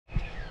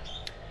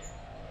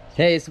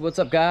Hey, so what's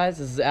up guys?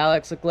 This is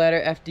Alex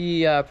Lecletter,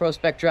 FD Pro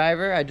Spec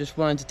driver. I just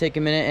wanted to take a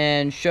minute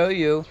and show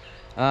you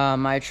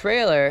my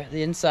trailer,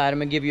 the inside. I'm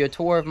gonna give you a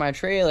tour of my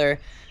trailer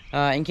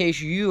in case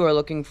you are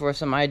looking for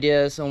some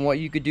ideas on what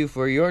you could do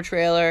for your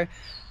trailer.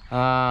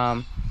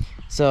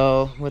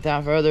 So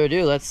without further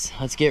ado,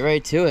 let's get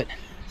right to it.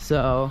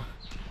 So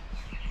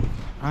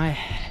as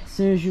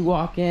soon as you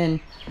walk in,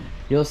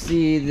 you'll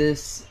see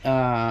this,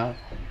 I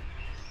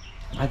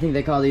think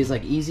they call these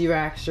like easy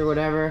racks or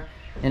whatever.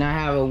 And I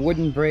have a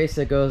wooden brace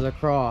that goes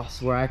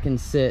across where I can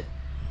sit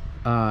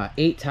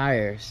 8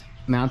 tires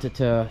mounted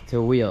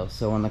to wheels.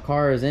 So when the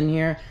car is in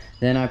here,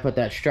 then I put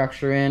that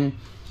structure in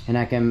and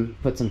I can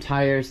put some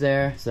tires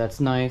there, so that's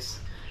nice.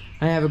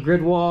 I have a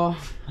grid wall.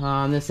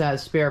 This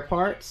has spare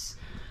parts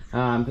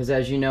because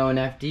as you know, in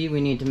FD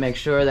we need to make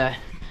sure that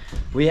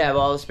we have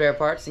all the spare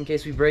parts in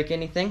case we break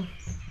anything.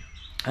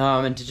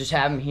 And to just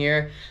have them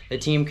here, the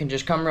team can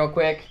just come real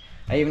quick.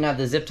 I even have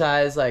the zip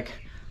ties, like,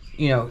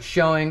 you know,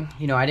 showing,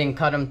 you know, I didn't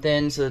cut them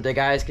thin so that the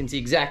guys can see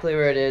exactly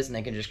where it is and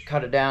they can just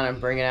cut it down and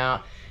bring it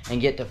out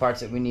and get the parts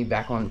that we need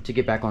back on to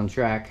get back on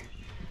track.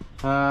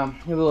 We have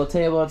a little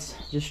table. It's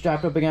just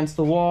strapped up against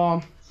the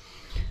wall.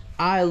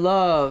 I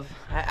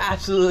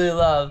absolutely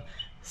love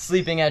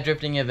sleeping at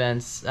drifting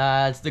events.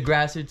 It's the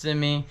grassroots in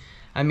me.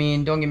 I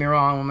mean, don't get me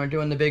wrong, when we're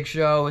doing the big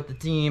show with the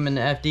team and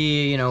the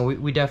FD, you know,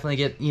 we definitely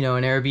get, you know,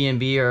 an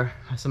Airbnb or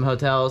some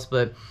hotels,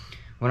 but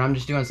when I'm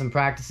just doing some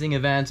practicing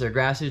events or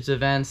grassroots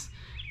events,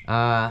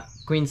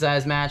 queen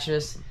size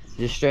mattress,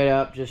 just straight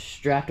up, just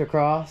strapped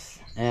across,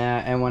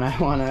 and when I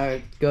want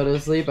to go to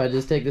sleep, I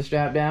just take the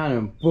strap down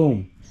and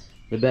boom,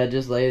 the bed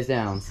just lays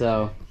down.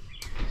 So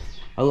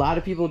a lot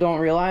of people don't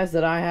realize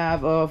that I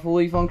have a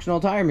fully functional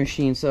tire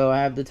machine. So I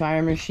have the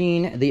tire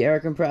machine, the air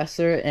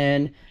compressor,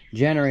 and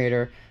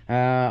generator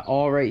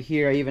all right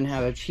here. I even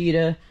have a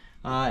cheetah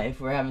if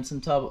we're having some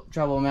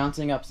trouble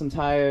mounting up some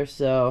tires.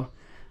 So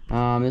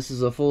this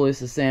is a fully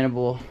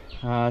sustainable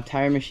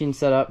tire machine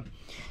setup.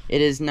 It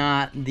is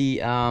not the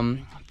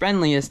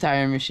friendliest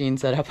tire machine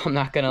setup, I'm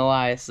not gonna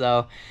lie,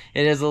 so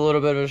it is a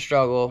little bit of a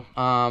struggle,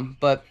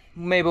 but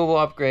maybe we'll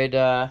upgrade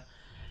the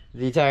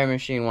tire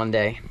machine one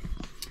day.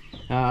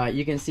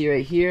 You can see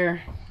right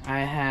here I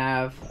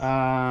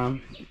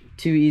have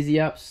 2 easy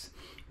ups,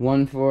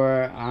 one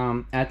for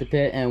at the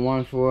pit and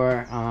one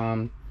for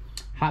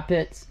hot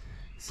pits.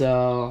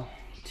 So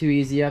 2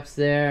 easy ups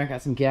there,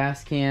 got some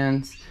gas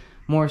cans,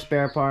 more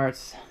spare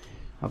parts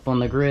up on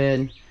the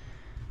grid.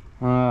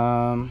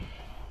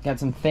 Got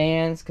some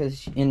fans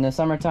because in the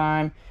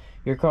summertime,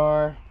 your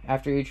car,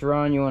 after each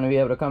run, you want to be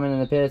able to come in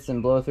the pits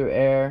and blow through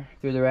air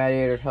through the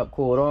radiator to help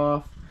cool it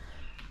off.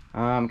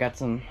 Got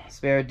some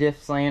spare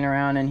diffs laying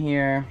around in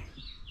here,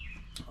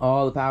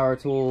 all the power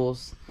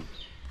tools.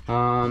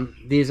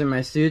 These are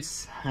my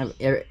suits.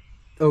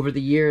 Over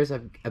the years,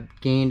 I've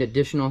gained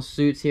additional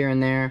suits here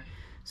and there,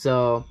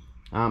 so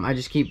I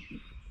just keep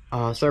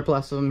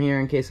surplus of them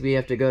here in case we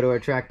have to go to a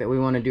track that we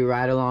want to do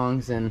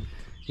ride-alongs and,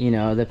 you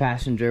know, the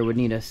passenger would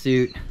need a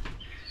suit.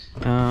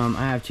 I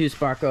have 2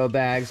 Sparko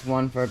bags,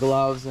 one for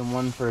gloves and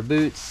one for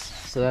boots,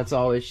 so that's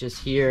always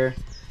just here.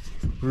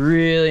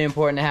 Really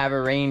important to have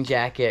a rain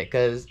jacket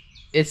because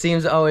it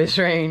seems to always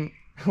rain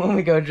when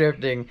we go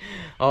drifting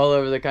all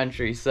over the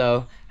country,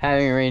 so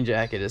having a rain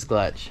jacket is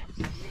clutch.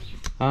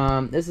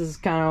 This is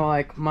kind of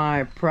like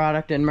my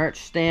product and merch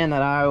stand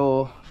that I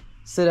will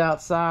sit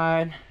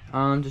outside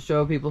to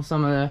show people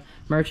some of the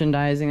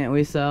merchandising that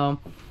we sell.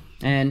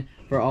 And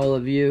for all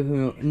of you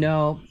who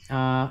know,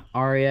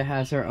 Aria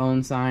has her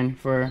own sign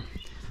for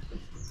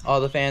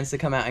all the fans to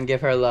come out and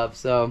give her love.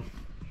 So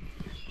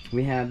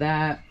we have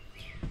that.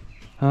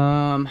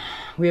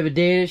 We have a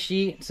data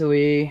sheet, so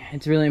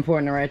it's really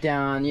important to write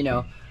down, you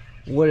know,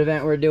 what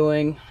event we're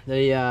doing,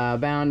 the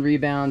bound,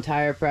 rebound,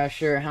 tire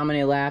pressure, how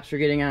many laps we're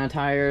getting on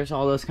tires,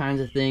 all those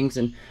kinds of things,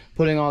 and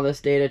putting all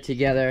this data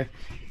together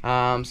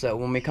so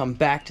when we come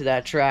back to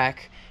that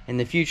track in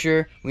the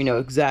future, we know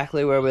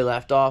exactly where we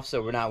left off,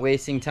 so we're not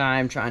wasting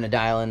time trying to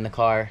dial in the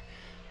car.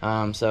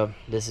 So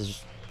this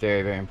is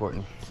very, very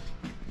important.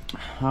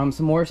 Some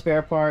more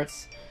spare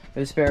parts. We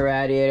have a spare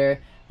radiator.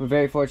 We're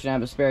very fortunate to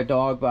have a spare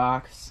dog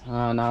box.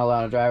 Not a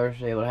lot of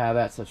drivers are able to have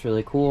that, so it's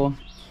really cool.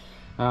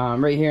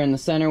 Right here in the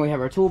center we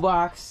have our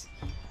toolbox.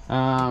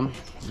 I'm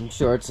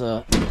sure it's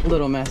a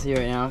little messy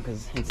right now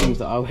because it seems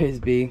to always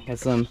be. Got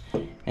some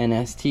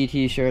NST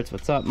t-shirts.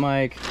 What's up,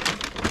 Mike?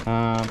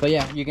 But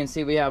yeah, you can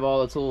see we have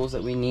all the tools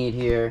that we need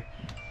here.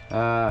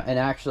 And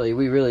actually,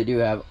 we really do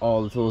have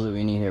all the tools that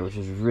we need here, which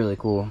is really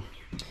cool.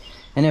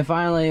 And then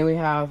finally, we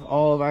have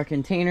all of our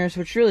containers,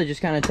 which really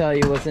just kind of tell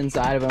you what's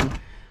inside of them.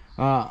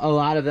 A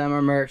lot of them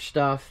are merch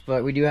stuff,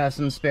 but we do have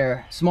some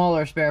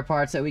smaller spare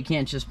parts that we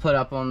can't just put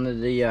up on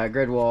the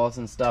grid walls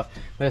and stuff.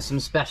 We have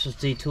some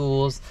specialty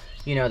tools,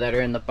 you know, that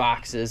are in the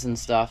boxes and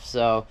stuff.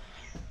 So,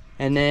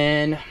 and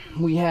then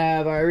we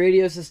have our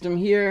radio system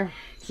here.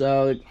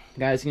 So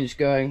guys can just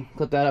go ahead and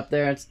clip that up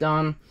there. It's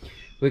done.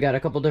 We got a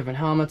couple different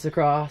helmets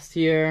across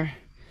here,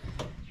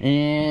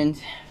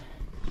 and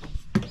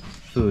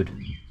food.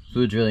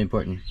 Food's really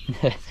important.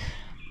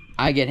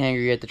 I get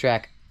hangry at the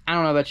track. I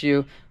don't know about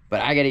you,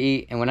 but I gotta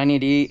eat, and when I need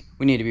to eat,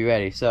 we need to be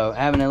ready. So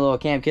having a little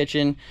camp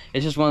kitchen,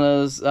 it's just one of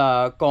those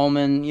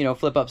Coleman, you know,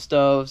 flip up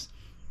stoves.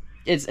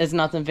 It's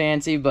nothing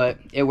fancy, but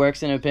it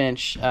works in a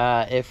pinch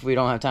if we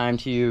don't have time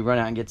to run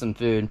out and get some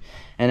food.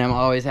 And I'm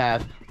always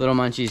have little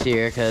munchies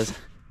here because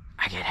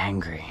I get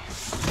hungry.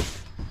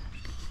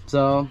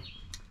 So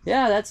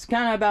yeah, that's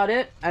kind of about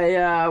it.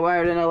 I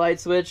wired in a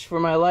light switch for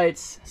my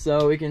lights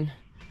so we can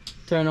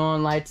turn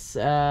on lights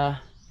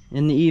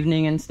in the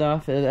evening and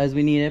stuff as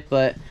we need it.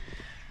 But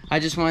I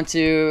just want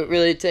to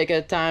really take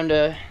a time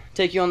to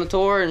take you on the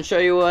tour and show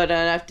you what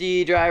an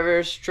FD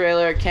driver's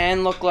trailer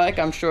can look like.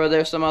 I'm sure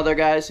there's some other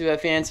guys who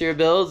have fancier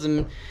builds,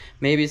 and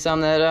maybe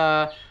some that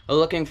are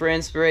looking for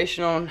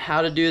inspiration on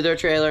how to do their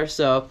trailer.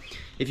 So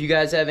if you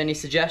guys have any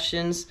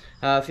suggestions,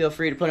 feel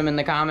free to put them in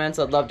the comments.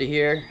 I'd love to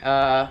hear,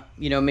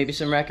 you know, maybe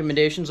some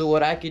recommendations of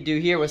what I could do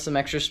here with some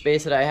extra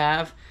space that I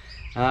have.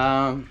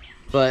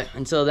 But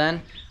until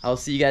then, I'll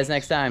see you guys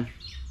next time.